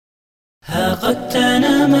ها قد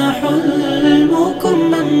تنام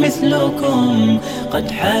حلمكم من مثلكم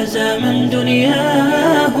قد حاز من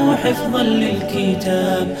دنياه حفظا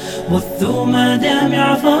للكتاب. بثوا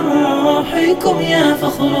مدامع فرحكم يا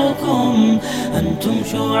فخركم، أنتم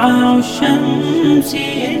شعاع الشمس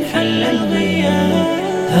إن حل الغياب.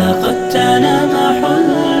 ها قد تنام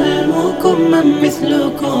حلمكم من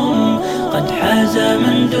مثلكم قد حاز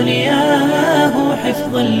من دنياه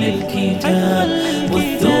حفظا للكتاب.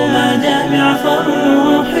 بثوا مدامع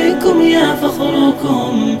فرحكم يا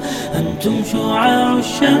فخركم، أنتم شعاع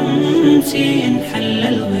الشمس إن حل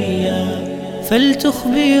الغياب.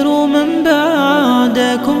 فلتخبروا من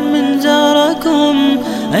بعدكم من زاركم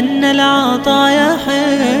أن العطايا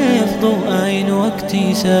حفظ أين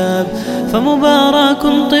واكتساب. فمبارك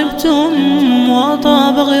طبتم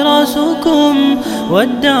وطاب غراسكم،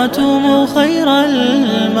 ودعتم خير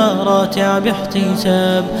المراتع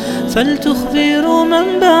باحتساب. فلتخبروا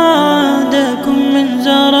من بعدكم من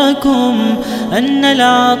زاركم أن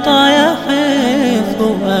العطايا حفظ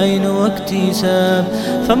أين واكتساب.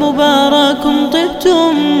 فمبارك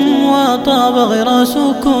طبتم وطاب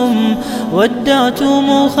غراسكم،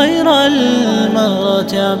 ودعتم خير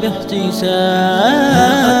المراتع باحتساب.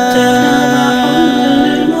 قد تنام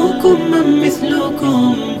حلمكم من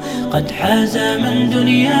مثلكم قد حاز من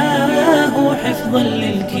دنياه حفظا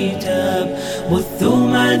للكتاب. بثوا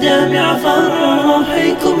مدامع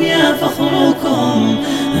فرحكم يا فخركم،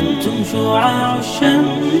 أنتم شعاع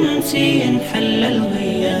الشمس إن حل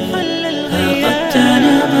الغياب. قد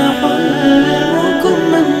تنام حلمكم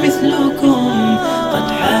من مثلكم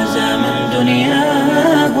قد حاز من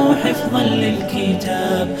دنياه حفظا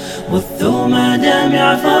للكتاب. بثوا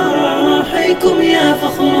مدامع فرحكم يا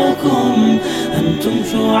فخركم، أنتم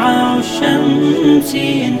شعاع الشمس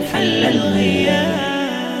إن حل الغياب.